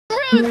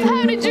Ruth,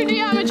 how did your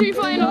geometry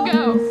final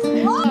go?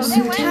 It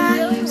went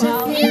really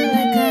well.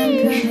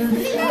 Yay!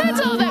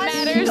 That's all that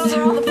matters.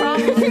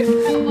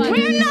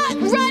 We're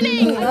not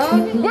running!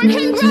 We're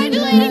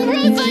congratulating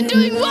Ruth on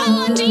doing well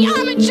on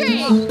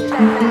geometry!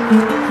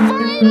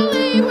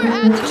 Finally, we're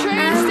at the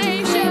train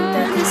station.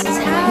 This is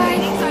how I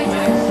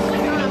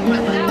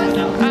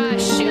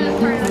Shoot.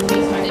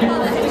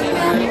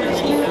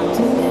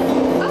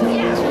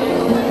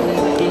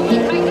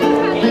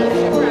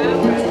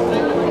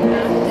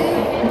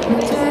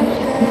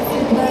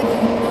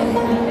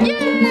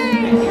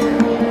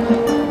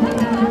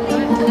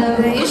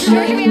 You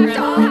sure we have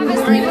to all have a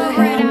sleepover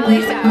at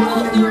Allie's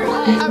house?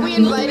 Are we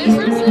invited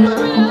for a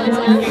sleepover at Allie's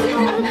house?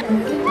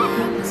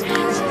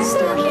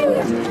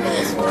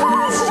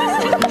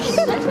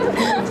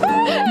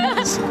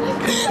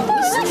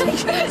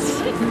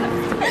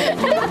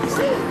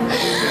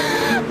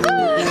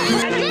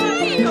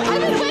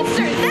 I'm in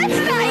Western.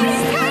 That's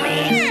nice. Come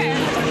here.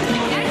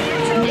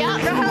 Yeah.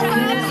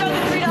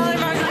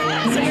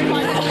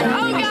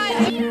 Oh, God.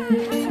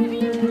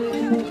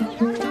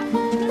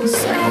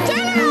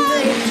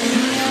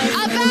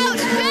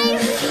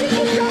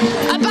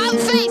 About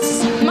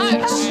face,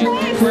 march.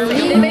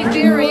 They make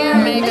diarrhea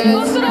makers.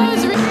 Most of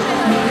those.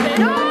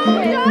 No,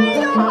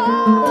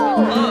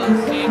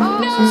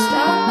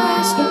 Stop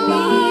asking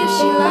me if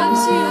she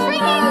loves you.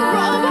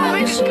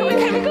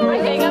 Can we go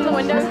and hang on the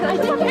window?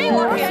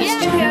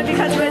 Yeah,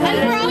 because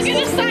we're all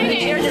gonna sign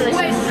it.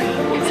 Wait.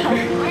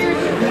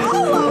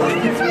 Oh, what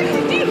did you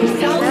fucking do?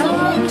 Sell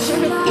someone?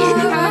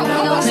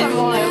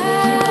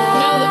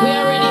 No, that we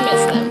already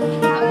missed them.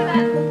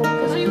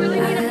 Because we really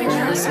need a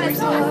picture of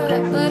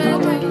But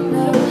I don't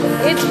know.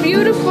 It's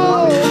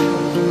beautiful.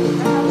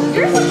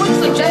 Yours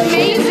looks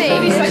amazing.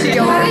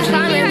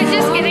 I was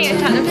just getting a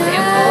ton of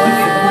samples,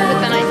 but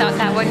then I thought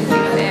that wouldn't be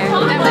fair.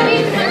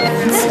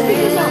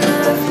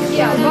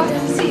 Yeah,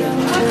 well, see.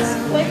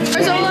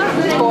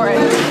 Arzola? Boring.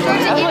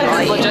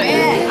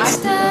 Legit.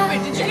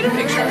 Wait, did you get a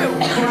picture of it?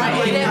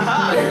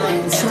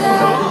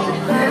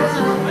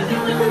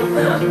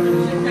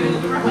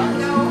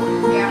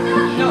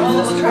 No, all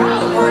this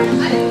travel.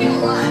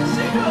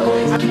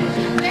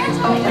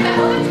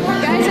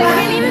 Guys, I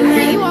can't even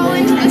fit you all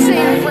into the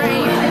same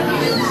frame.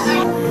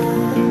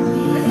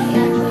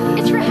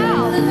 It's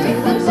Rahal.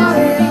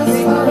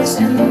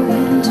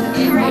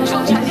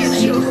 Rachel, tell you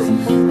the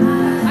truth.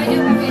 I do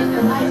have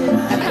it.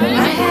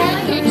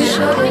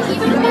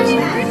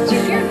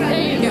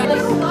 There you go.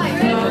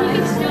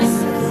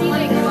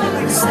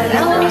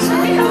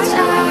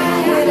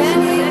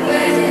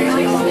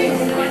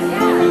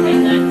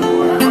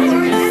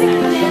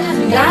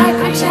 Like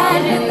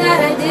pretending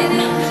that I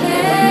didn't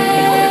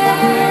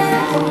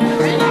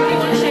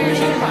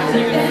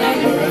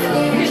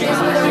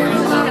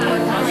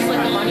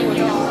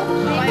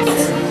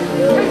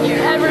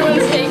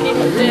Everyone's taking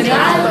dinner.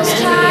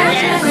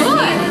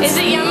 Is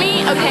it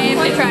yummy? Okay, I'm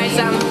gonna try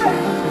some.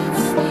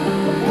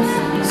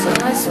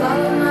 So I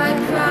swallowed my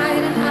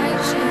pride and I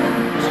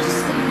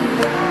changed.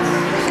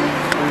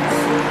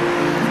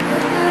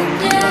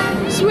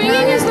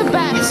 Swinging is the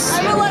best.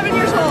 I'm 11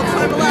 years old, so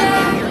I'm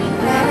 11.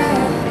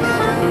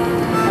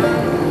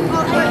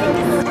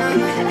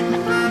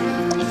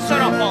 So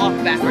don't fall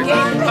off backwards.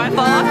 If I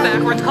fall off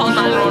backwards, call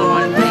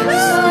 911.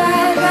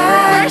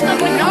 First,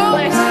 I'm like, oh,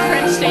 it's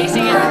Friend Stacy,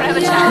 and we're gonna have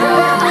a chat.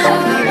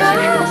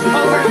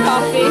 Over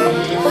coffee.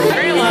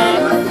 Very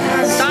loud.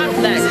 Stop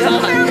that.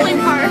 Family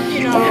Park,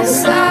 you know.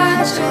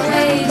 Such a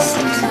waste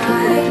of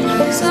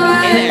time. So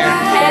Hey there.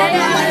 Hey,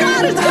 Oh my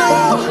God, it's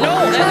cool. No,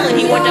 Evelyn,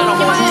 he went down a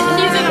hole.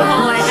 he's in a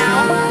hole right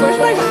now. Where's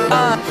my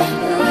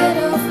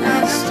little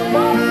faster.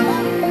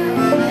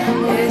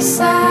 It's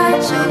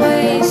such a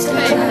waste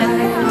of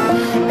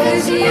time.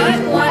 'Cause you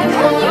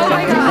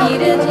want me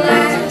to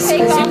last.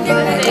 Take off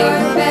the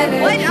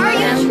thing. What are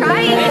you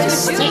trying to do?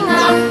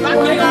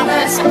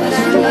 That's what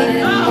I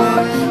needed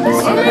more.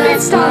 Oh, maybe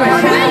it's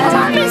Thomas. Hey,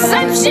 Thomas,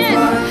 Simpson!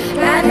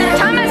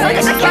 Thomas, look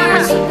at the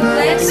camera.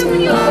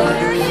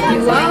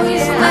 You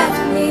always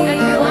left me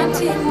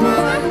wanting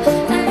more.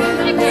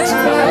 And